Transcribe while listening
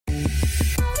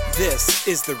This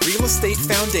is the Real Estate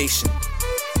Foundation,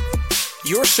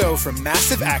 your show for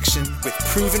massive action with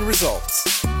proven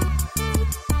results.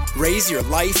 Raise your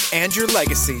life and your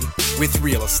legacy with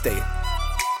real estate.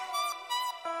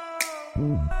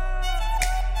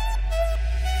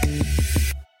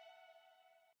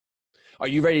 Are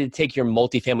you ready to take your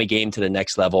multifamily game to the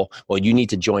next level? Well, you need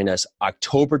to join us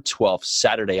October 12th,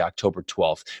 Saturday, October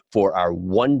 12th, for our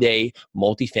one-day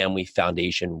multifamily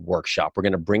foundation workshop. We're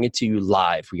going to bring it to you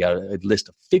live. We got a list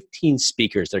of 15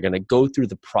 speakers. They're going to go through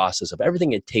the process of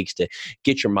everything it takes to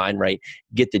get your mind right,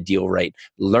 get the deal right,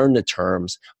 learn the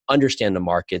terms, understand the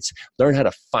markets, learn how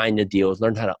to find the deals,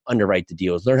 learn how to underwrite the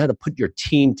deals, learn how to put your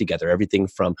team together, everything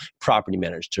from property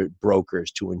managers to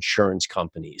brokers to insurance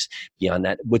companies. Beyond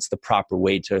that, what's the proper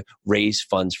way to raise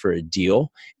funds for a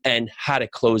deal and how to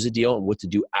close a deal and what to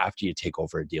do after you take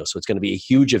over a deal. So it's going to be a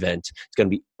huge event. It's going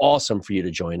to be awesome for you to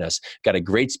join us. Got a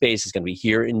great space. It's going to be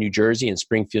here in New Jersey, in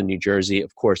Springfield, New Jersey.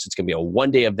 Of course, it's going to be a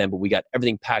one-day event, but we got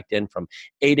everything packed in from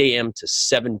 8 a.m. to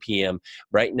 7 p.m.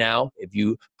 Right now, if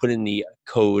you put in the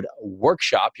code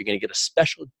workshop, you're going to get a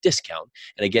special discount.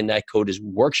 And again, that code is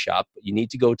workshop. You need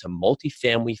to go to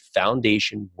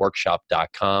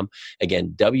multifamilyfoundationworkshop.com.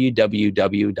 Again,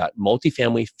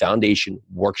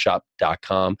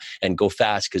 www.multifamilyfoundationworkshop.com, and go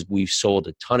fast because we've sold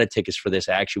a ton of tickets for this.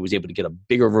 I actually was able to get a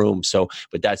bigger room,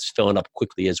 but that's filling up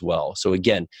quickly as well. So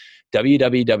again,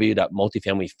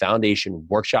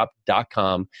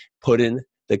 www.multifamilyfoundationworkshop.com, put in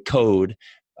the code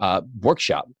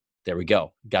workshop. There we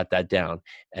go. Got that down.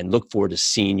 And look forward to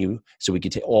seeing you so we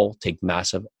can all take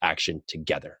massive action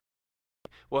together.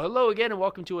 Well, hello again and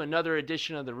welcome to another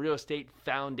edition of the Real Estate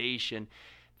Foundation.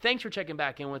 Thanks for checking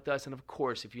back in with us. And of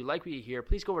course, if you like what you hear,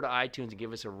 please go over to iTunes and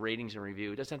give us a ratings and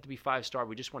review. It doesn't have to be 5-star.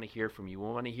 We just want to hear from you. We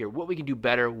want to hear what we can do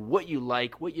better, what you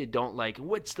like, what you don't like, and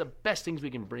what's the best things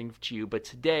we can bring to you. But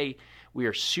today, we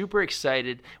are super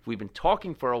excited. We've been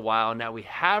talking for a while. Now we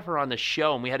have her on the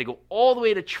show, and we had to go all the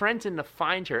way to Trenton to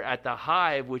find her at the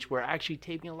Hive, which we're actually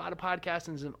taping a lot of podcasts,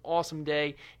 and it's an awesome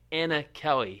day. Anna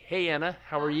Kelly. Hey, Anna,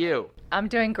 how are you? I'm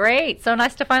doing great. So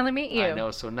nice to finally meet you. I know,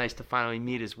 so nice to finally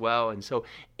meet as well. And so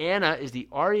Anna is the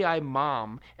REI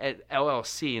mom at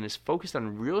LLC and is focused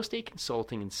on real estate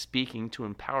consulting and speaking to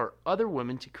empower other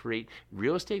women to create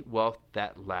real estate wealth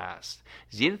that lasts.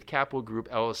 Zenith Capital Group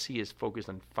LLC is focused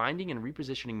on finding and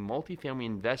repositioning multifamily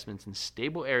investments in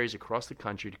stable areas across the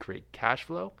country to create cash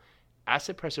flow,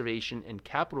 asset preservation, and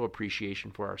capital appreciation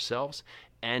for ourselves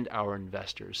and our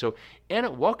investors. So,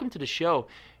 Anna, welcome to the show.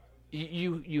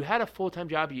 You had a full-time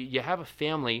job, you have a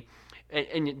family,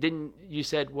 and then you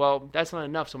said, well, that's not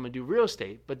enough, so I'm going to do real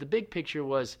estate. But the big picture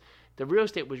was the real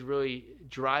estate was really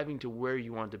driving to where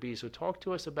you wanted to be. So talk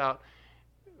to us about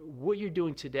what you're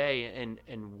doing today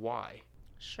and why.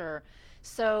 Sure.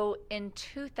 So in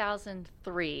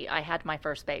 2003, I had my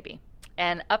first baby.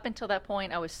 And up until that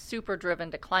point, I was super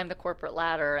driven to climb the corporate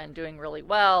ladder and doing really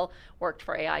well, worked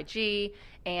for AIG,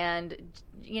 and,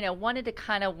 wanted to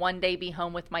kind of one day be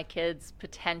home with my kids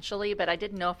potentially, but I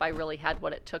didn't know if I really had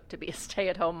what it took to be a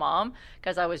stay-at-home mom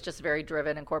because I was just very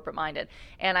driven and corporate-minded.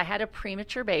 And I had a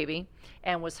premature baby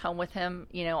and was home with him,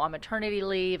 on maternity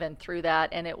leave and through that,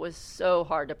 and it was so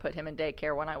hard to put him in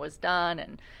daycare when I was done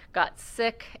and got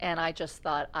sick, and I just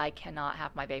thought, I cannot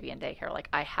have my baby in daycare. Like,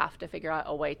 I have to figure out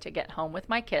a way to get home with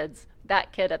my kids,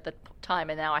 that kid at the time,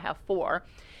 and now I have 4.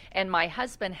 And my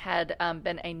husband had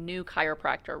been a new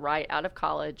chiropractor right out of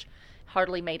college,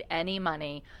 hardly made any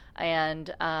money,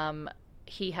 and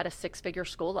he had a 6-figure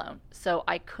school loan. So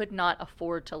I could not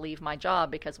afford to leave my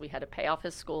job because we had to pay off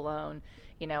his school loan,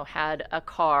 had a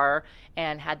car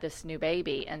and had this new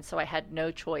baby. And so I had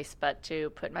no choice but to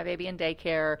put my baby in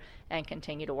daycare and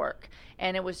continue to work.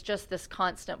 And it was just this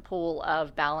constant pull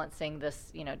of balancing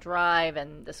this, drive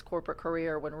and this corporate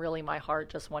career when really my heart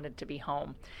just wanted to be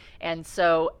home. And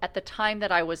so at the time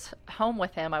that I was home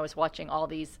with him, I was watching all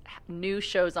these new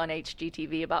shows on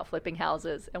HGTV about flipping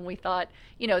houses. And we thought,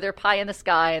 they're pie in the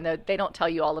sky and they don't tell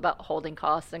you all about holding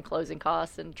costs and closing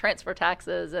costs and transfer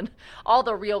taxes and all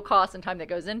the real costs and time that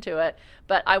goes into it.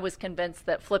 But I was convinced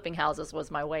that flipping houses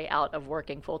was my way out of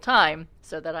working full time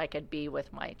so that I could be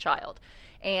with my child.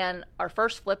 And our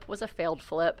first flip was a failed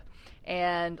flip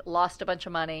and lost a bunch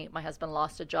of money. My husband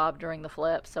lost a job during the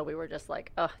flip, so we were just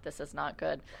like, oh, this is not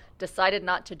good. Decided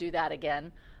not to do that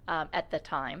again at the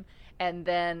time. And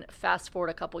then fast forward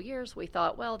a couple years, we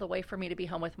thought, well, the way for me to be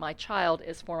home with my child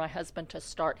is for my husband to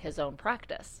start his own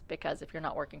practice, because if you're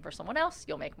not working for someone else,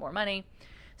 you'll make more money.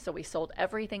 So we sold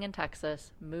everything in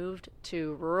Texas, moved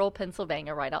to rural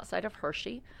Pennsylvania right outside of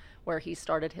Hershey, where he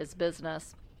started his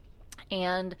business.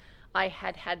 And I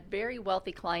had had very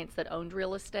wealthy clients that owned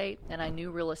real estate, and I knew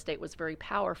real estate was very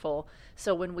powerful.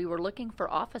 So when we were looking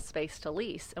for office space to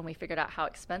lease and we figured out how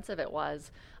expensive it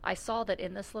was, I saw that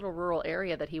in this little rural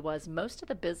area that he was, most of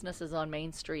the businesses on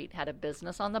Main Street had a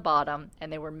business on the bottom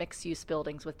and they were mixed-use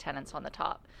buildings with tenants on the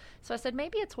top. So I said,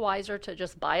 maybe it's wiser to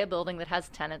just buy a building that has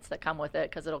tenants that come with it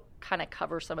because it'll kind of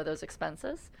cover some of those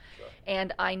expenses. Sure.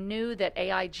 And I knew that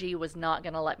AIG was not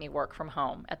going to let me work from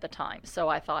home at the time. So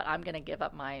I thought, I'm going to give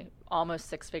up my almost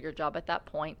six-figure job at that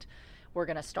point. We're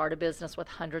going to start a business with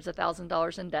hundreds of thousands of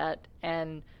dollars in debt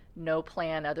and no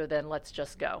plan other than let's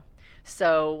just go.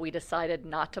 So we decided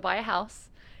not to buy a house.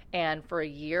 And for a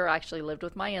year, I actually lived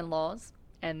with my in-laws.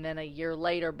 And then a year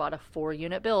later, bought a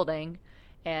 4-unit building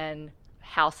and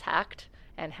house hacked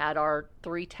and had our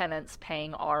 3 tenants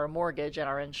paying our mortgage and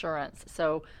our insurance.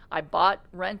 So I bought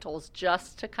rentals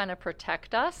just to kind of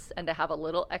protect us and to have a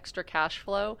little extra cash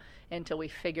flow until we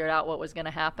figured out what was going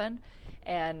to happen.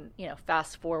 And, you know,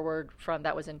 fast forward from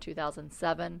that was in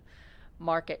 2007.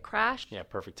 Market crashed. Yeah,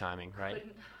 perfect timing, right?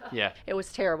 Yeah. It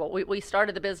was terrible. We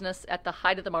started the business at the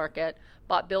height of the market,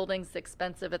 bought buildings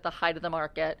expensive at the height of the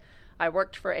market. I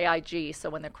worked for AIG, so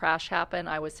when the crash happened,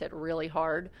 I was hit really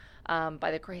hard.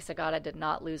 By the grace of God, I did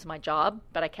not lose my job,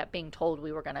 but I kept being told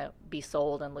we were going to be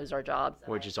sold and lose our jobs.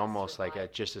 Which is almost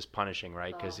like just as punishing,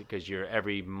 right? Because you're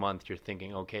every month you're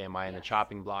thinking, okay, am I in the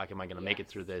chopping block? Am I going to make it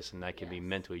through this? And that can be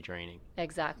mentally draining.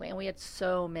 Exactly. And we had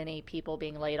so many people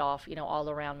being laid off, you know, all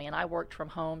around me. And I worked from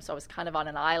home, so I was kind of on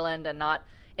an island and not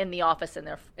in the office in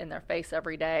their face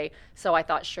every day. So I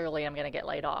thought, surely I'm going to get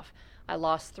laid off. I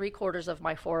lost 3/4 of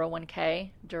my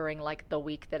 401k during like the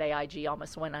week that AIG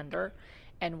almost went under.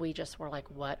 And we just were like,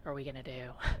 what are we going to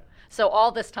do? So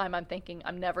all this time I'm thinking,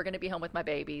 I'm never going to be home with my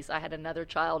babies. I had another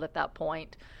child at that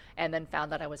point and then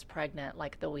found that I was pregnant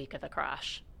like the week of the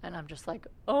crash. And I'm just like,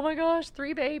 oh my gosh,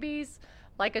 3 babies,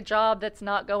 like a job that's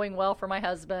not going well for my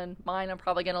husband. Mine I'm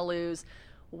probably going to lose.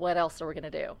 What else are we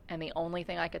going to do? And the only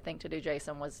thing I could think to do,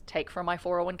 Jason, was take from my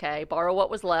 401k, borrow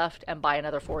what was left, and buy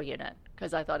another 4-unit.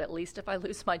 Because I thought at least if I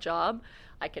lose my job,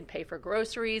 I can pay for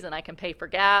groceries and I can pay for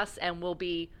gas and we'll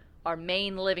be our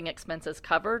main living expenses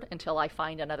covered until I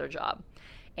find another job.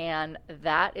 And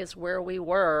that is where we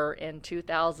were in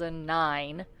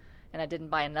 2009. And I didn't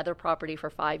buy another property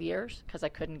for 5 years because I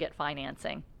couldn't get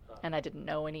financing. And I didn't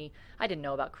know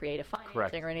about creative financing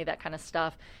Correct. Or any of that kind of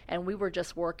stuff. And we were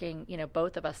just working, you know,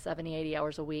 both of us 70, 80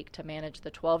 hours a week to manage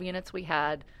the 12 units we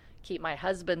had, keep my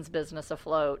husband's business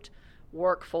afloat,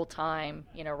 work full time,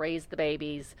 you know, raise the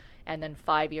babies. And then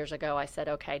 5 years ago, I said,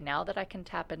 okay, now that I can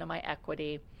tap into my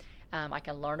equity, I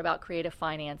can learn about creative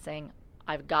financing.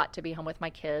 I've got to be home with my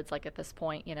kids. Like at this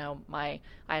point, you know, I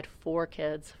had 4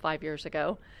 kids 5 years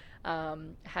ago.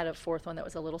 Had a 4th one that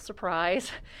was a little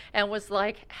surprise and was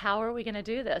like, how are we going to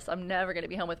do this? I'm never going to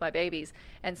be home with my babies.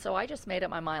 And so I just made up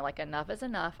my mind, like, enough is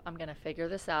enough. I'm going to figure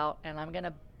this out and I'm going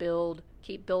to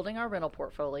keep building our rental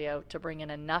portfolio to bring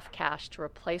in enough cash to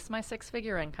replace my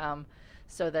 6-figure income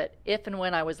so that if and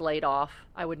when I was laid off,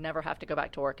 I would never have to go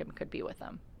back to work and could be with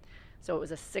them. So it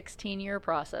was a 16-year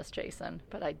process, Jason,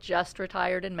 but I just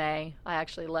retired in May. I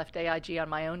actually left AIG on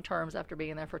my own terms after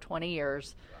being there for 20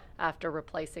 years after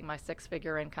replacing my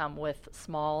 6-figure income with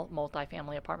small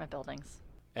multifamily apartment buildings.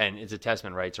 And it's a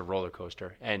testament, right? It's a roller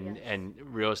coaster. And Yes. and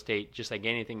real estate, just like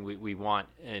anything we want,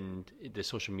 and the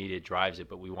social media drives it,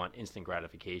 but we want instant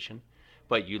gratification.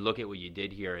 But you look at what you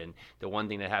did here, and the one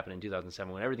thing that happened in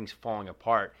 2007, when everything's falling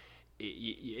apart,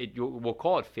 we'll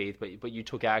call it faith, but you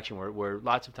took action where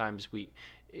lots of times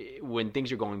when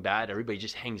things are going bad, everybody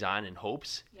just hangs on and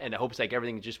hopes, and hopes like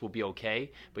everything just will be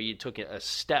okay. But you took a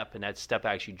step, and that step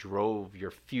actually drove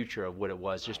your future of what it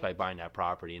was just by buying that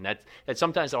property. And that's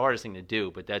sometimes the hardest thing to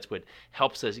do, but that's what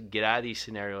helps us get out of these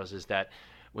scenarios, is that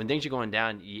when things are going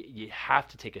down, you have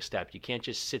to take a step. You can't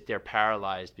just sit there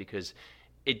paralyzed, because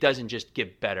it doesn't just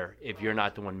get better if you're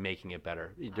not the one making it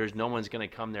better. There's no one's going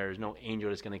to come there. There's no angel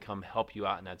that's going to come help you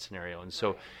out in that scenario. And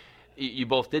so you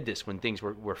both did this when things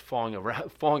were falling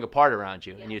apart around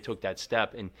you, and you took that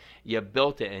step and you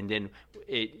built it. And then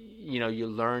you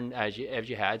learned as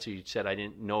you had. So you said, I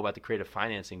didn't know about the creative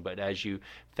financing, but as you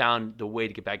found the way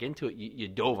to get back into it, you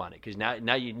dove on it, because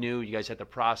now you knew, you guys had the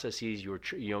processes.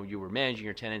 You were managing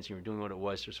your tenants, you were doing what it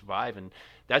was to survive, and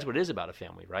that's what it is about a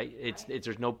family, right? It's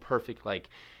there's no perfect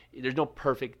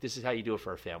this is how you do it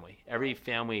for a family. Every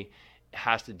family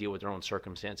has to deal with their own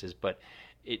circumstances, but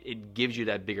it gives you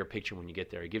that bigger picture when you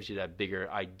get there. It gives you that bigger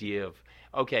idea of,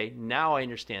 okay, now I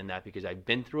understand that because I've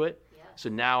been through it, so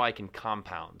now I can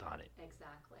compound on it.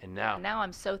 Exactly. And now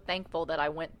I'm so thankful that I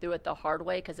went through it the hard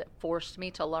way, because it forced me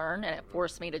to learn and it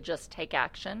forced me to just take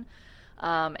action.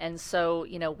 And so,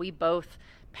 we both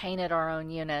painted our own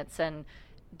units and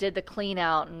did the clean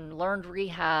out and learned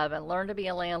rehab and learned to be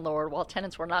a landlord while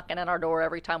tenants were knocking at our door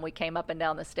every time we came up and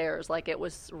down the stairs. Like, it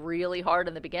was really hard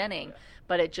in the beginning,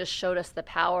 but it just showed us the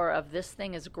power of this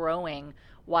thing is growing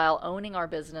while owning our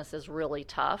business is really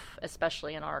tough,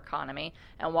 especially in our economy.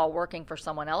 And while working for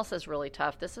someone else is really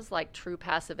tough, this is like true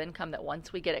passive income that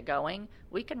once we get it going,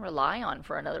 we can rely on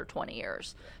for another 20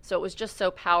 years. So it was just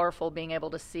so powerful being able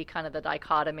to see kind of the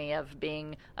dichotomy of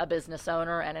being a business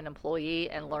owner and an employee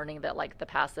and learning that like the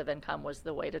passive income was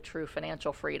the way to true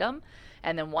financial freedom.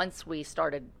 And then once we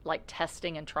started like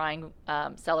testing and trying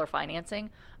seller financing,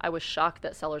 I was shocked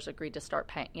that sellers agreed to start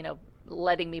paying,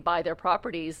 letting me buy their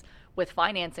properties with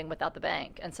financing without the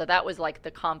bank. And so that was like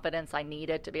the confidence I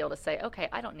needed to be able to say, okay,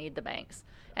 I don't need the banks.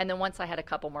 And then once I had a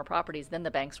couple more properties, then the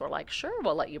banks were like, sure,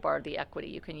 we'll let you borrow the equity.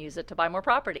 You can use it to buy more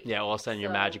property. Yeah, all of a sudden you're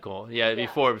magical. Yeah,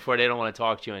 before they don't want to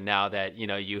talk to you, and now that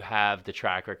you have the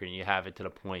track record and you have it to the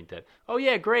point that, oh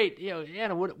yeah, great,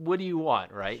 Anna, what do you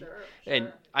want, right? Sure.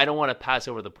 And I don't want to pass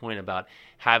over the point about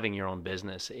having your own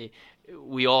business.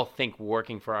 We all think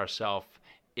working for ourselves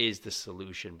is the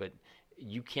solution, but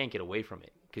you can't get away from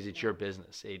it because it's your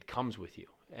business. It comes with you.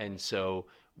 And so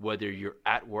whether you're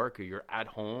at work or you're at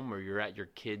home or you're at your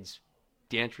kid's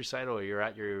dance recital or you're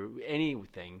at your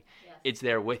anything, it's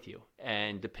there with you.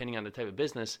 And depending on the type of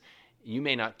business, you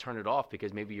may not turn it off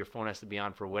because maybe your phone has to be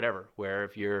on for whatever, where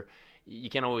if you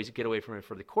can't always get away from it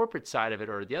for the corporate side of it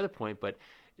or the other point, but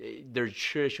they're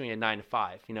traditionally a 9 to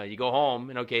 5. You go home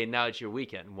and okay, now it's your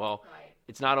weekend. Well,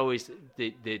 it's not always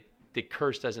the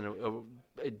curse doesn't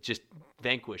just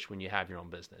vanquish when you have your own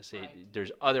business.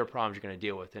 There's other problems you're going to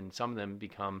deal with, and some of them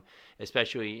become,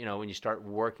 especially when you start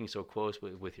working so close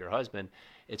with your husband,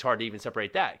 it's hard to even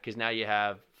separate that because now you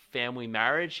have family,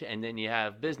 marriage, and then you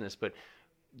have business. But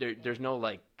there's no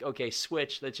like, okay,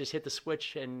 switch. Let's just hit the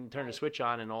switch and turn the switch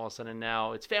on, and all of a sudden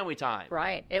now it's family time.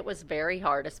 Right. It was very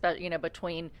hard, especially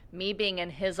between me being in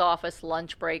his office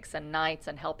lunch breaks and nights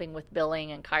and helping with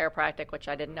billing and chiropractic, which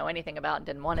I didn't know anything about and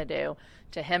didn't want to do,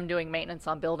 to him doing maintenance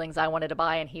on buildings I wanted to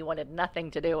buy and he wanted nothing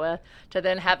to do with, to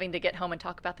then having to get home and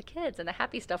talk about the kids and the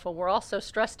happy stuff when we're all so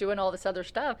stressed doing all this other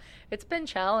stuff. It's been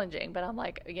challenging, but I'm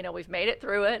like, we've made it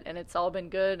through it and it's all been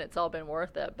good and it's all been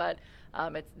worth it. But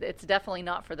it's definitely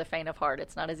not for the faint of heart.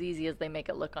 It's not as easy as they make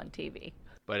it look on TV.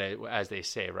 But as they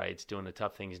say, right, it's doing the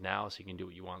tough things now so you can do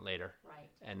what you want later. Right.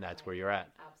 And that's where you're at.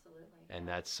 Absolutely. And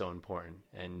that's so important.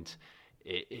 And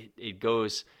it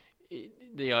goes,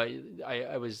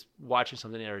 I was watching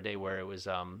something the other day where it was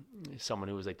someone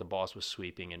who was like the boss was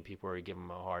sweeping and people were giving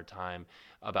him a hard time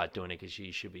about doing it because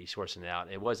he should be sourcing it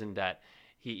out. It wasn't that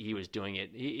he was doing it.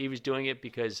 He was doing it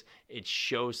because it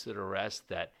shows to the rest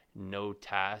that no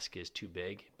task is too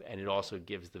big, and it also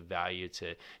gives the value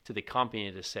to the company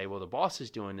to say, well, the boss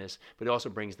is doing this, but it also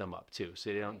brings them up too.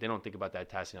 So they don't think about that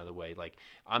task another way. Like,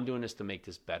 I'm doing this to make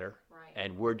this better,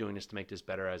 and we're doing this to make this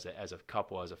better as a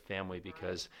couple, as a family,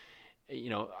 because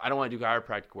I don't want to do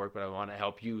chiropractic work, but I want to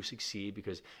help you succeed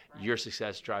because your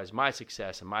success drives my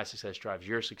success, and my success drives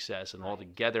your success, and all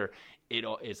together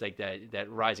it's like that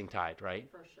rising tide, right?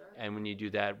 For sure. And when you do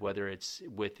that, whether it's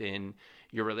within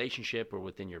your relationship or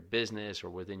within your business or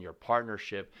within your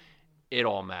partnership, it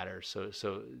all matters.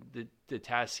 So the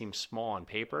task seems small on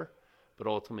paper, but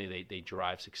ultimately they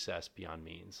drive success beyond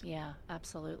means. Yeah,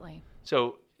 absolutely.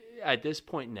 So at this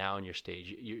point now in your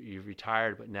stage, you've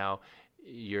retired, but now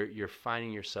you're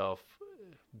finding yourself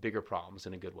bigger problems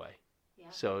in a good way. Yeah.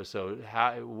 So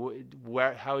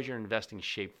how is your investing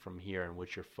shaped from here, and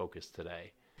what's your focus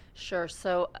today? Sure.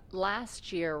 So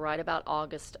last year, right about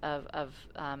August of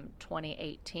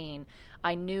 2018,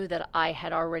 I knew that I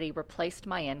had already replaced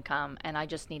my income, and I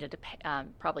just needed to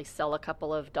probably sell a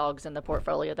couple of dogs in the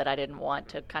portfolio that I didn't want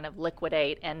to kind of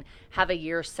liquidate and have a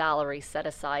year's salary set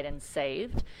aside and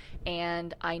saved.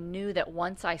 And I knew that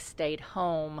once I stayed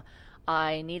home,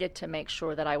 I needed to make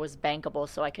sure that I was bankable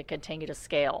so I could continue to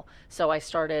scale. So I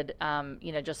started,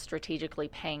 just strategically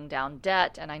paying down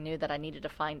debt, and I knew that I needed to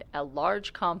find a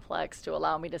large complex to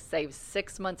allow me to save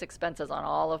 6 months' expenses on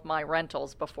all of my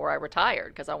rentals before I retired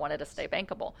because I wanted to stay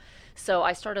bankable. So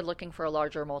I started looking for a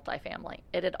larger multifamily.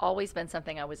 It had always been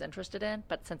something I was interested in,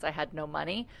 but since I had no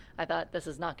money, I thought this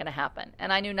is not going to happen.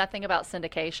 And I knew nothing about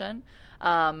syndication,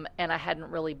 and I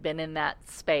hadn't really been in that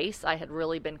space. I had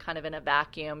really been kind of in a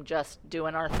vacuum, just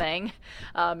doing our thing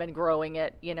and growing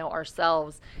it,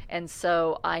 ourselves. And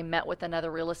so I met with another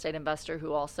real estate investor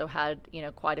who also had,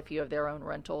 quite a few of their own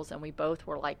rentals. And we both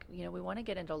were like, we want to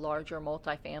get into larger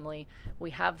multifamily. We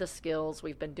have the skills.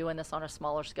 We've been doing this on a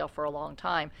smaller scale for a long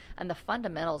time. And the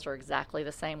fundamentals are exactly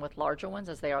the same with larger ones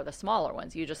as they are the smaller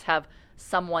ones. You just have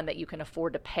someone that you can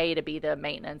afford to pay to be the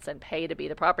maintenance and pay to be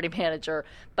the property manager,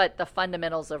 but the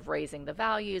fundamentals of raising the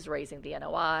values, raising the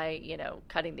NOI,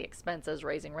 cutting the expenses,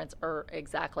 raising rents are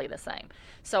exactly the same.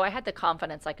 So I had the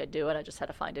confidence I could do it. I just had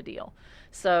to find a deal.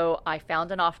 So I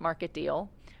found an off-market deal.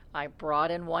 I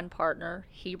brought in one partner,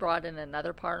 he brought in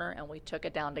another partner, and we took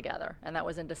it down together. And that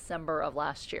was in December of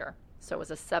last year. So it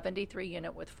was a 73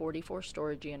 unit with 44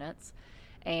 storage units.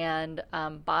 And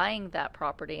buying that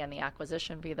property and the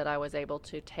acquisition fee that I was able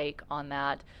to take on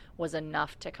that was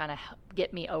enough to kind of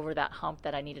get me over that hump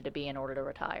that I needed to be in order to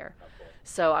retire. Okay.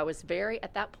 So I was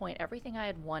at that point, everything I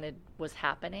had wanted was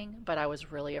happening, but I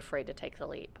was really afraid to take the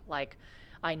leap. Like,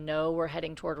 I know we're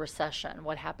heading toward recession.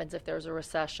 What happens if there's a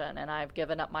recession? And I've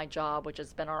given up my job, which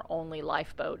has been our only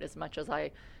lifeboat, as much as I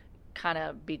kind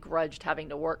of begrudged having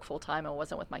to work full time and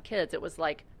wasn't with my kids. It was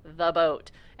like the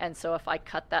boat. And so if I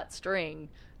cut that string,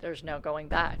 there's no going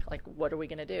back. Like, what are we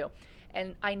going to do?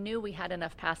 And I knew we had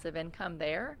enough passive income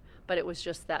there, but it was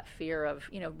just that fear of,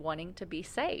 wanting to be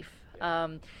safe.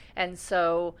 And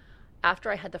so after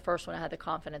I had the first one, I had the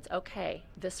confidence, okay,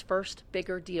 this first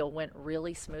bigger deal went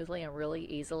really smoothly and really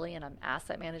easily, and I'm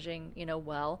asset managing,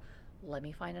 well, let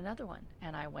me find another one.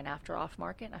 And I went after off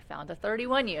market, and I found a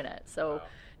 31 unit. So wow.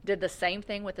 Did the same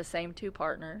thing with the same two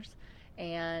partners,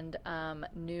 and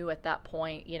knew at that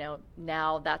point,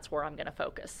 now that's where I'm going to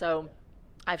focus. So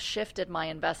I've shifted my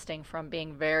investing from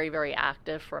being very, very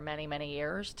active for many, many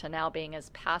years to now being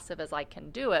as passive as I can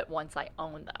do it once I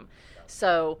own them.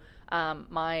 So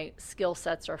my skill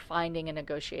sets are finding and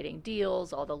negotiating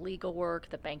deals, all the legal work,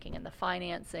 the banking and the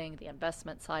financing, the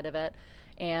investment side of it.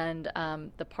 And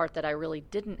the part that I really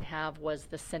didn't have was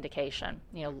the syndication,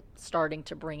 starting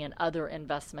to bring in other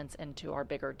investments into our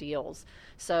bigger deals.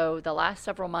 So the last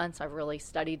several months, I've really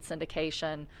studied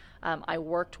syndication. I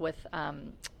worked with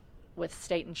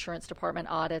state insurance department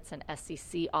audits and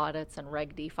SEC audits and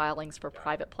Reg D filings for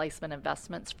private placement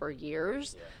investments for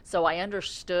years. Yeah. So I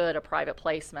understood a private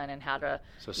placement and how to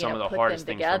So some of the hardest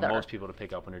things for most people to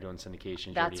pick up when they're doing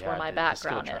syndication. That's where my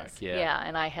background is. Yeah,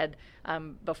 and I had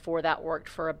before that worked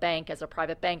for a bank as a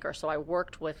private banker. So I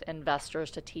worked with investors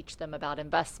to teach them about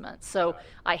investments. So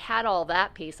I had all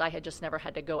that piece. I had just never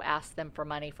had to go ask them for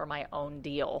money for my own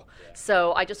deal. Yeah.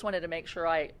 So I just wanted to make sure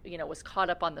I was caught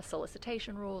up on the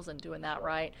solicitation rules and doing that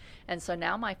right. And so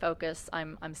now my focus,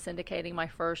 I'm syndicating my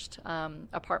first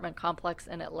apartment complex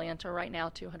in Atlanta right now,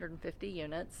 250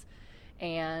 units,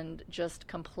 and just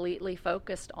completely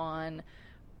focused on,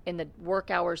 in the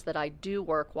work hours that I do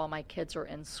work while my kids are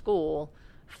in school,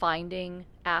 finding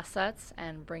assets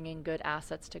and bringing good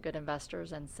assets to good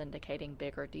investors and syndicating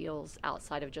bigger deals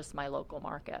outside of just my local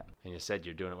market. And you said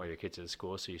you're doing it while your kids are at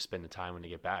school, so you spend the time when you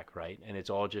get back, right? And it's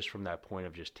all just from that point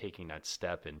of just taking that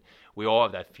step. And we all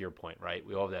have that fear point, right?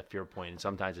 We all have that fear point, and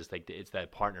sometimes it's like it's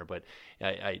that partner. But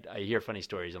I hear funny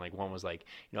stories, and like one was like,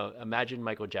 imagine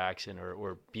Michael Jackson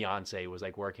or Beyonce was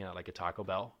like working at like a Taco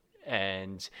Bell,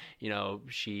 and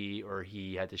she or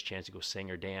he had this chance to go sing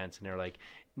or dance, and they're like,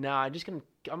 nah,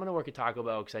 I'm gonna work at Taco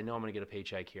Bell because I know I'm gonna get a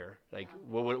paycheck here. Like,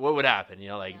 what would happen?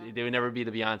 They would never be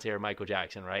the Beyonce or Michael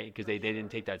Jackson, right? Because they didn't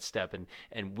take that step,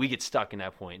 and we get stuck in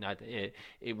that point.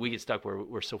 We get stuck where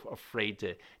we're so afraid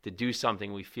to do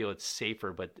something. We feel it's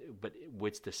safer, but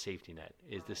what's the safety net?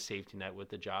 Is the safety net with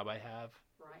the job I have?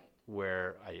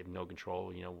 Where I have no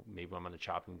control, maybe I'm on the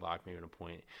chopping block, maybe at a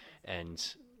point, and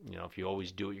if you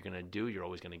always do what you're going to do, you're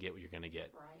always going to get what you're going to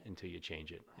get until you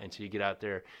change it. And so you get out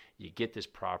there, you get this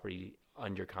property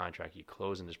under contract, you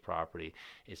close on this property,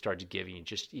 it starts giving you,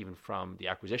 just even from the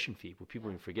acquisition fee, where people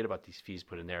even forget about these fees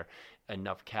put in there,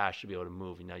 enough cash to be able to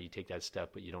move. And now you take that step,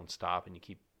 but you don't stop, and you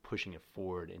keep pushing it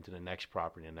forward into the next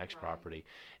property and the next property.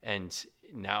 And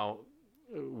now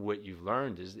what you've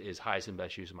learned is highest and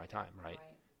best use of my time, right?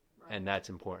 And that's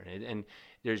important. And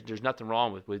there's nothing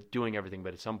wrong with doing everything,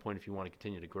 but at some point, if you want to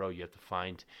continue to grow, you have to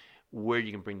find where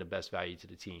you can bring the best value to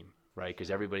the team, right?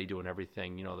 Because everybody doing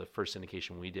everything, the first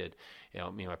syndication we did,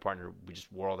 me and my partner, we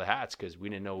just wore all the hats because we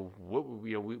didn't know what,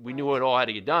 we knew it all had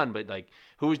to get done, but like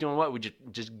who was doing what, we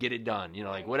just get it done,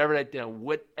 like whatever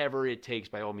it takes,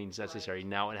 by all means necessary.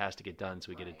 Now it has to get done, so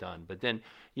we get it done. But then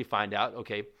you find out,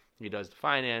 okay, he does the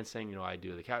financing, I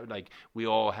do the cap. Like we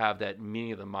all have that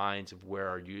meeting of the minds of where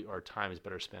our time is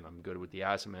better spent. I'm good with the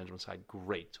asset management side,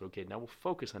 great. So okay, now we'll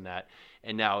focus on that,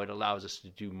 and now it allows us to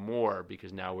do more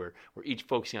because now we're each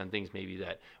focusing on things maybe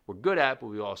that we're good at, but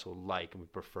we also like and we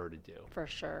prefer to do. For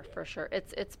sure.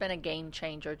 It's been a game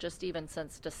changer. Just even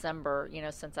since December,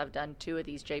 since I've done 2 of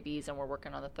these JVs and we're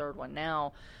working on the third one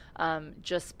now,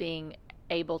 just being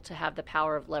able to have the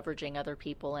power of leveraging other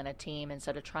people in a team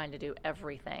instead of trying to do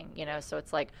everything, so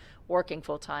it's like working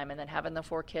full time and then having the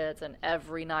 4 kids, and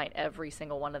every night every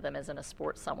single one of them is in a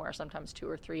sport somewhere, sometimes 2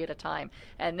 or 3 at a time,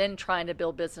 and then trying to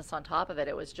build business on top of it.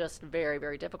 It was just very,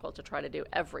 very difficult to try to do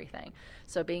everything.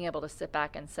 So being able to sit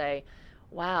back and say,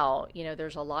 wow,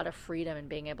 there's a lot of freedom in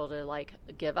being able to like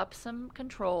give up some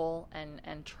control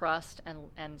and trust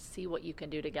and see what you can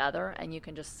do together, and you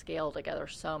can just scale together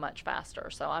so much faster.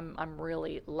 So I'm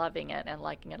really loving it and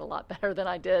liking it a lot better than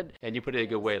I did. And you put it in a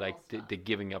good way, like the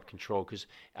giving up control, because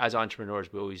as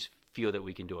entrepreneurs, we always feel that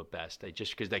we can do it best.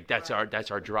 Just because like that's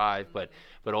our drive, but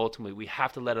ultimately we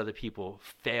have to let other people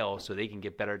fail so they can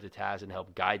get better at the task and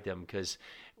help guide them, because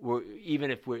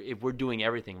even if we're doing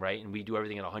everything right and we do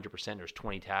everything at 100%, there's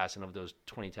 20 tasks, and of those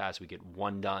 20 tasks we get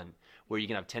 1 done, where you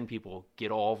can have 10 people get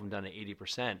all of them done at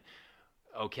 80%.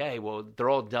 Okay, well, they're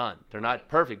all done. They're not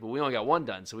perfect, but we only got 1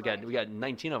 done, so we got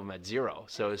 19 of them at 0.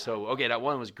 So okay, that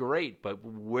 1 was great, but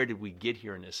where did we get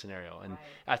here in this scenario? And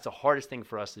that's the hardest thing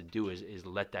for us to do is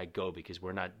let that go, because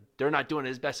they're not doing it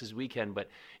as best as we can, but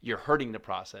you're hurting the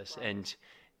process, and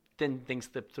then things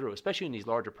slip through, especially in these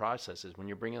larger processes when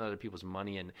you're bringing other people's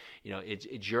money in.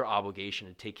 It's your obligation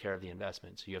to take care of the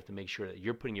investment, so you have to make sure that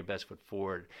you're putting your best foot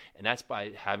forward, and that's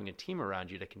by having a team around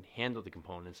you that can handle the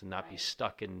components and not be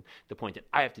stuck in the point that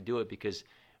I have to do it, because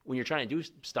when you're trying to do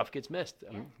stuff gets missed.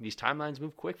 I mean, these timelines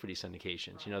move quick for these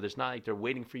syndications. There's not like they're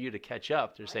waiting for you to catch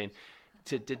up. They're saying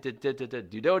due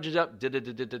diligence up,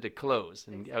 close,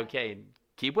 and okay,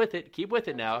 keep with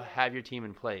it now, have your team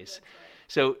in place.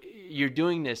 So you're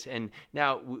doing this, and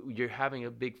now you're having a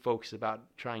big focus about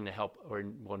trying to help, or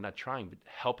well, not trying, but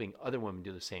helping other women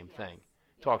do the same thing.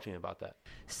 Talk to me about that.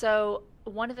 So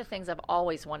one of the things I've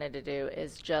always wanted to do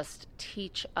is just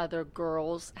teach other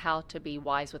girls how to be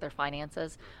wise with their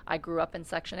finances. I grew up in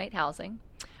Section 8 housing.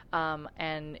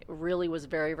 And really was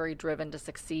very, very driven to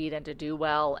succeed and to do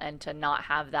well and to not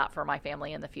have that for my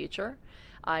family in the future.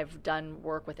 I've done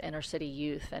work with inner city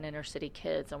youth and inner city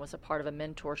kids, and was a part of a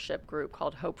mentorship group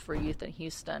called Hope for Youth in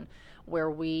Houston, where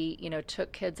we,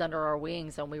 took kids under our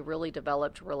wings, and we really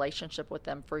developed a relationship with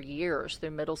them for years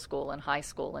through middle school and high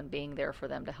school, and being there for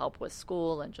them to help with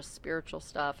school and just spiritual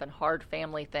stuff and hard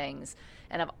family things.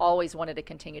 And I've always wanted to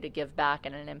continue to give back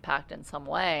and an impact in some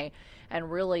way.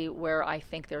 And really where I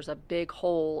think there's a big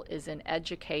hole is in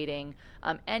educating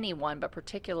anyone, but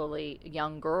particularly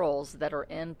young girls that are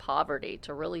in poverty,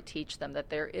 to really teach them that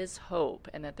there is hope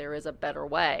and that there is a better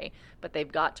way, but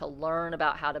they've got to learn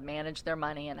about how to manage their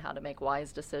money and how to make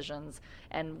wise decisions.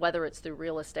 And whether it's through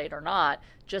real estate or not,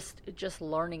 just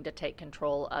learning to take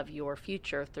control of your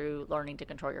future through learning to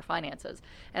control your finances.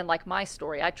 And like my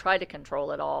story, I tried to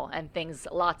control it all, and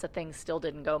lots of things still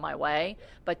didn't go my way,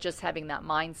 but just having that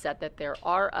mindset that there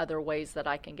are other ways that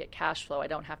I can get cash flow. I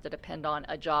don't have to depend on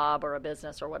a job or a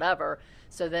business or whatever.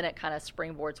 So then it kind of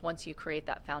springboards, once you create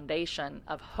that foundation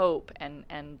of hope and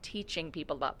teaching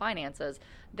people about finances,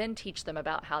 then teach them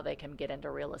about how they can get into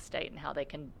real estate and how they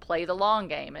can play the long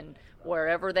game, and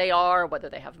wherever they are, whether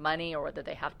they have money or whether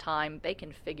they have time, they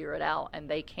can figure it out and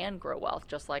they can grow wealth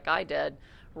just like I did,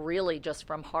 really just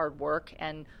from hard work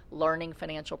and learning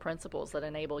financial principles that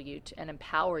enable you to, and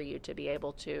empower you to be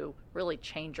able to really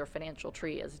change your financial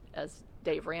tree, as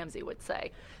Dave Ramsey would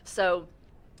say. So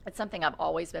it's something I've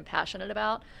always been passionate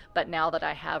about, but now that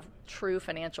I have true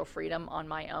financial freedom on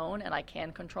my own and I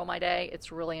can control my day,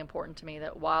 it's really important to me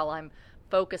that while I'm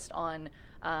focused on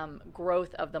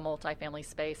growth of the multifamily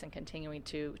space and continuing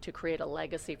to create a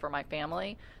legacy for my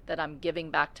family, that I'm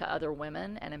giving back to other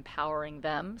women and empowering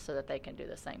them so that they can do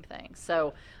the same thing.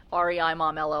 So REI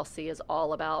Mom LLC is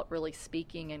all about really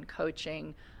speaking and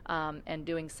coaching and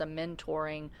doing some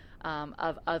mentoring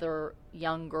of other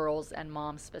young girls and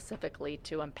moms specifically,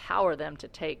 to empower them to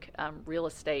take real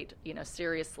estate,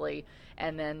 seriously.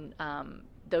 And then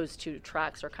those 2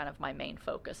 tracks are kind of my main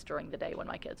focus during the day when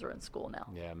my kids are in school now.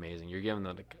 Yeah, amazing. You're giving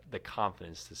them the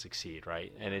confidence to succeed,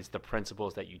 right? And it's the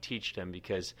principles that you teach them,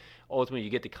 because ultimately you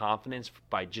get the confidence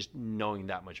by just knowing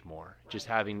that much more. Right. Just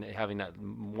having that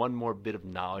one more bit of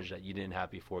knowledge that you didn't have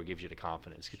before gives you the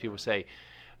confidence. Because people say,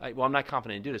 well, I'm not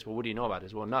confident to do this. Well, what do you know about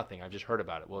this? Well, nothing. I've just heard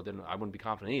about it. Well, then I wouldn't be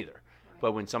confident either. Right.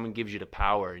 But when someone gives you the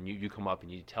power and you come up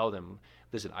and you tell them,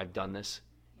 listen, I've done this.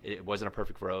 It wasn't a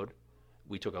perfect road.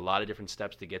 We took a lot of different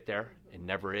steps to get there. It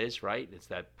never is, right? It's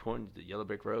that point, the yellow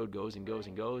brick road goes and goes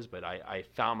and goes, but I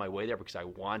found my way there because I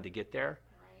wanted to get there.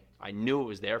 Right. I knew it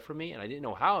was there for me, and I didn't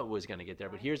know how it was going to get there,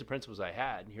 but here's the principles I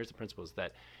had, and here's the principles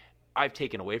that I've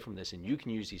taken away from this, and you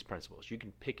can use these principles. You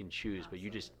can pick and choose, but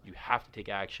you have to take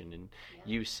action. And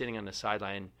you sitting on the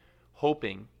sideline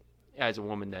hoping as a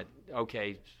woman that,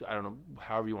 okay, I don't know,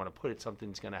 however you want to put it,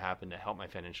 something's going to happen to help my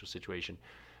financial situation.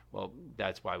 Well,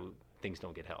 that's why things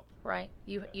don't get help. Right.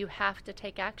 You have to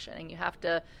take action, and you have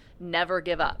to never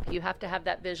give up. You have to have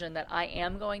that vision that I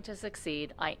am going to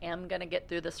succeed. I am going to get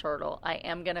through this hurdle. I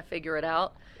am going to figure it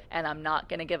out, and I'm not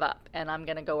going to give up. And I'm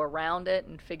going to go around it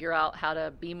and figure out how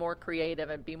to be more creative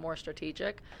and be more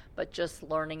strategic, but just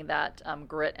learning that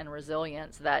grit and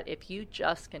resilience, that if you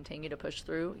just continue to push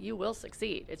through, you will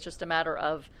succeed. It's just a matter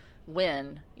of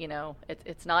when,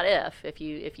 it's not if. If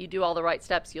you do all the right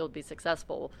steps, you'll be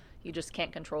successful. You just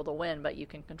can't control the when, but you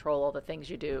can control all the things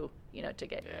you do, to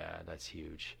get. Yeah, that's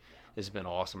huge. Yeah. This has been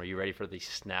awesome. Are you ready for the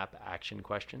snap action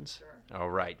questions? Sure. All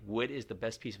right. What is the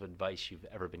best piece of advice you've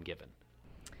ever been given?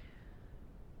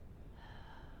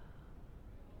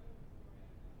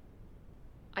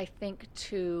 I think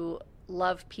to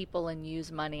love people and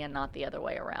use money and not the other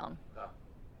way around. Oh.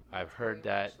 I've heard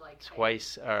that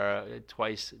twice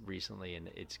recently, and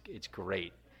it's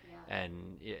great. Yeah.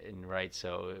 And right,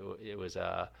 so it was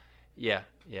yeah,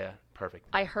 perfect.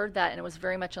 I heard that, and it was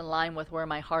very much in line with where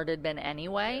my heart had been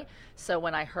anyway. Yeah. So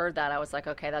when I heard that, I was like,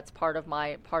 okay, that's part of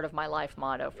my life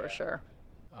motto for sure.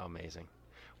 Amazing.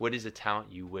 What is a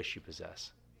talent you wish you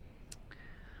possess?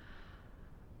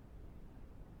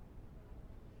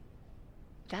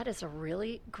 That is a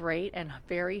really great and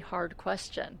very hard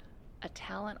question. A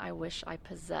talent I wish I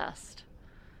possessed.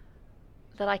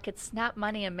 That I could snap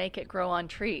money and make it grow on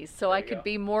trees, so I could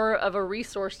be more of a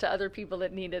resource to other people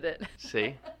that needed it.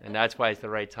 See? And that's why it's the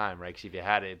right time, right? Because if you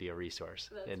had it, it'd be a resource.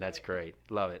 That's right. Great.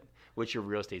 Love it. What's your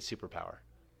real estate superpower?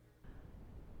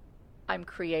 I'm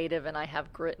creative, and I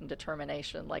have grit and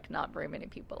determination like not very many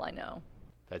people I know.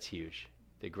 That's huge.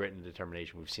 The grit and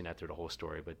determination, we've seen that through the whole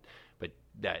story, but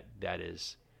that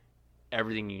is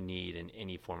everything you need in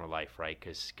any form of life, right?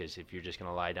 Because if you're just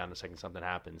going to lie down the second something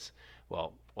happens,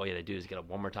 well, all you got to do is get up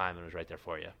one more time and it was right there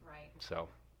for you. Right. So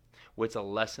what's a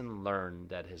lesson learned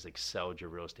that has excelled your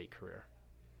real estate career?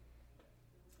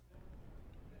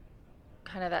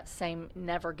 Kind of that same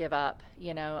never give up,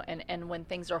 and when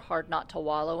things are hard, not to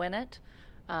wallow in it.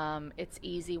 It's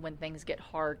easy when things get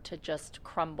hard to just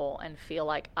crumble and feel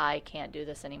like I can't do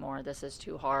this anymore. This is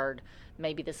too hard.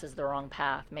 Maybe this is the wrong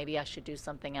path. Maybe I should do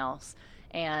something else.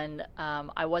 And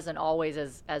I wasn't always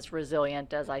as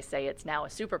resilient as I say it's now a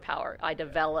superpower. I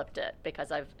developed it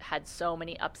because I've had so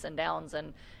many ups and downs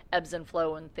and ebbs and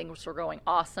flow, and things were going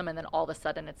awesome, and then all of a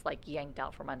sudden it's like yanked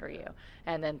out from under you,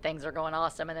 and then things are going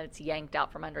awesome, and then it's yanked out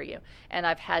from under you. And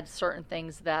I've had certain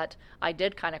things that I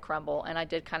did kind of crumble, and I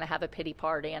did kind of have a pity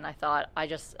party, and I thought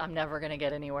I'm never going to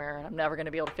get anywhere, and I'm never going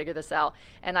to be able to figure this out.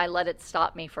 And I let it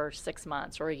stop me for 6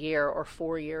 months or a year or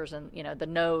 4 years, and the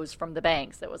no's from the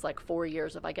banks, that was like 4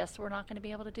 years of, I guess we're not going to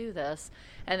be able to do this.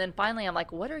 And then finally I'm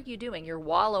like, what are you doing? You're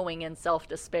wallowing in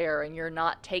self-despair, and you're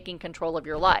not taking control of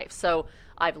your life. So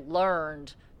I've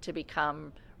learned to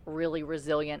become really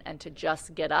resilient and to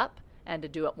just get up and to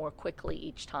do it more quickly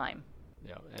each time.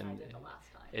 Yeah, and the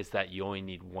last time. It's that you only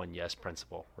need one yes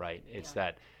principle, right? It's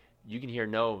that you can hear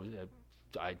no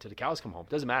to the cows come home.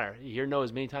 It doesn't matter. You hear no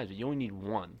as many times, but you only need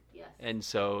one. Yes. And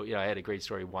so, I had a great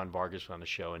story. Juan Vargas was on the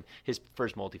show, and his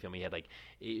first multifamily, he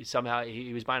had somehow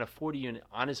he was buying a 40 unit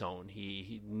on his own.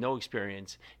 He no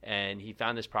experience, and he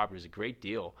found this property. It was a great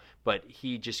deal, but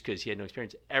he just, because he had no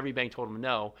experience, every bank told him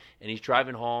no, and he's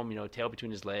driving home, tail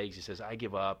between his legs. He says, I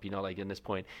give up, like in this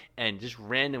point, and just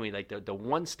randomly, like the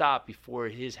one stop before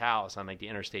his house on like the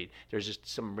interstate, there's just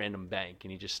some random bank,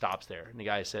 and he just stops there, and the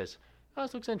guy says, oh,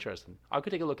 this looks interesting. I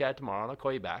could take a look at it tomorrow, and I'll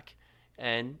call you back.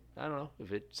 And I don't know,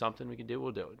 if it's something we can do,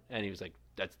 we'll do it. And he was like,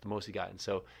 that's the most he got. And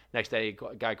so next day,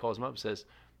 a guy calls him up and says,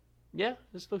 yeah,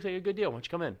 this looks like a good deal. Why don't you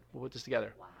come in? We'll put this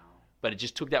together. Wow. But it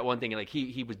just took that one thing. Like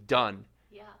he was done.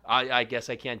 Yeah. I guess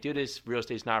I can't do this. Real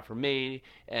estate's not for me.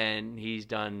 And he's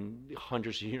done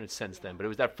hundreds of units since then. But it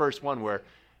was that first one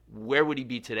where would he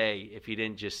be today if he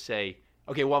didn't just say,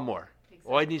 okay, one more.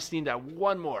 Exactly. Oh, I just need that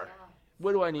one more. Yeah.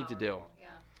 What do I need to do? Yeah.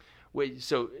 Wait,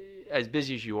 so as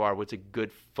busy as you are, what's a good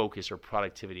focus or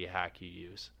productivity hack you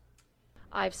use?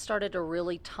 I've started to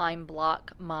really time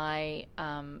block my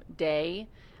day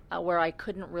where I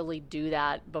couldn't really do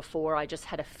that before. I just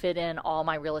had to fit in all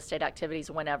my real estate activities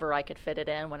whenever I could fit it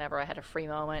in, whenever I had a free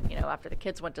moment, after the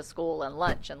kids went to school and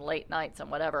lunch and late nights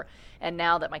and whatever. And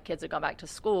now that my kids have gone back to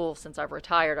school, since I've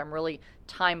retired, I'm really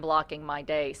time blocking my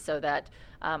day so that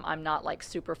I'm not like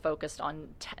super focused on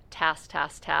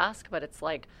task, but it's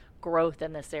like growth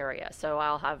in this area. So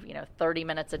I'll have 30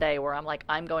 minutes a day where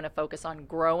I'm going to focus on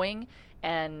growing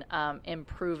and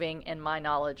improving in my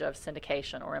knowledge of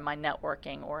syndication, or in my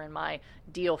networking, or in my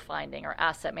deal finding or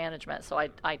asset management. So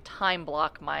I time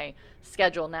block my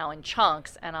schedule now in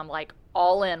chunks, and I'm like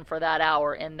all in for that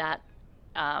hour in that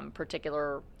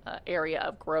particular area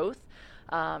of growth.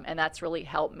 And that's really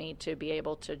helped me to be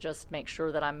able to just make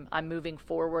sure that I'm moving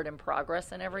forward in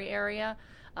progress in every area,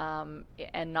 and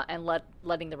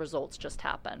letting the results just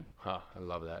happen. I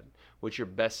love that. What's your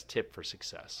best tip for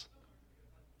success?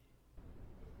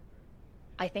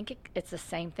 I think it's the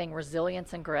same thing: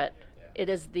 resilience and grit. It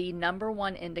is the number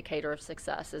one indicator of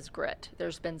success is grit.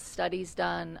 There's been studies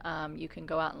done. You can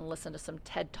go out and listen to some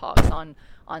TED Talks on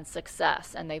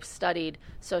success, and they've studied,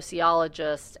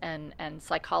 sociologists and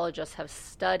psychologists have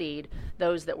studied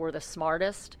those that were the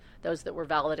smartest, those that were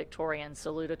valedictorian,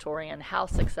 salutatorian, how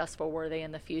successful were they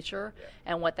in the future.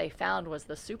 And what they found was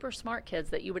the super smart kids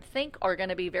that you would think are going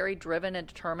to be very driven and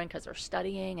determined because they're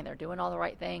studying and they're doing all the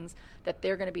right things, that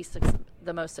they're going to be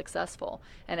the most successful.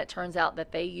 And it turns out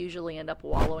that they usually end up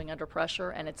wallowing under pressure,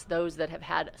 and it's those that have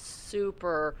had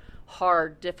super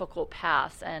hard, difficult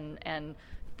paths and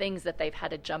things that they've had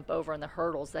to jump over, and the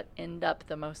hurdles that end up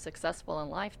the most successful in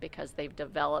life because they've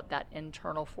developed that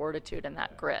internal fortitude and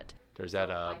that grit. There's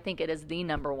that. I think it is the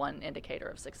number one indicator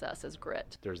of success is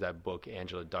grit. There's that book,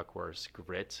 Angela Duckworth's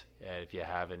Grit. If you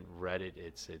haven't read it,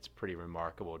 it's pretty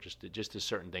remarkable. Just to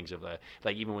certain things of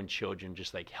like even when children,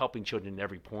 just like helping children at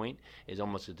every point is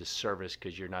almost a disservice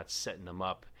because you're not setting them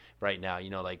up right now.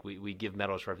 Like we give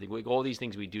medals for everything. All these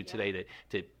things we do today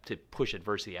to push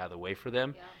adversity out of the way for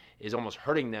them is almost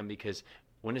hurting them, because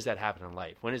when does that happen in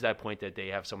life? When is that point that they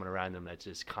have someone around them that's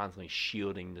just constantly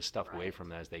shielding the stuff away from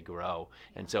them as they grow?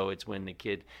 And so it's when the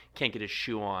kid can't get his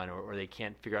shoe on, or they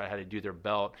can't figure out how to do their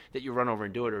belt, that you run over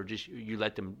and do it, or just you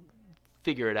let them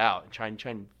figure it out and try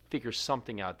and figure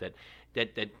something out that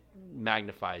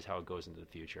magnifies how it goes into the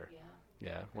future.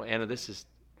 Yeah. Well, Anna, this has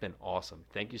been awesome.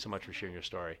 Thank you so much for sharing your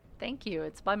story. Thank you.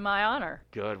 It's been my honor.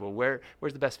 Good. Well,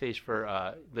 where's the best place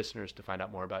for listeners to find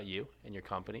out more about you and your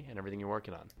company and everything you're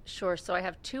working on? Sure. So I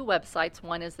have two websites.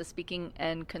 One is the speaking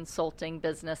and consulting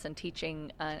business and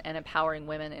teaching and empowering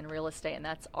women in real estate, and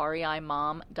that's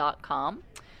reimom.com.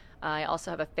 I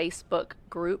also have a Facebook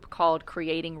group called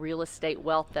Creating Real Estate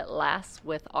Wealth That Lasts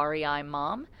with REI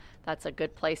Mom. That's a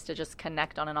good place to just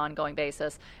connect on an ongoing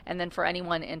basis. And then for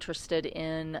anyone interested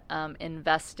in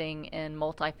investing in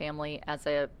multifamily as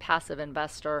a passive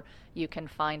investor, you can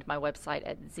find my website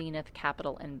at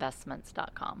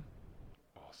zenithcapitalinvestments.com.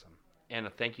 Awesome. Anna,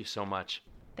 thank you so much.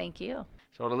 Thank you.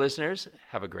 So the listeners,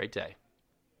 have a great day.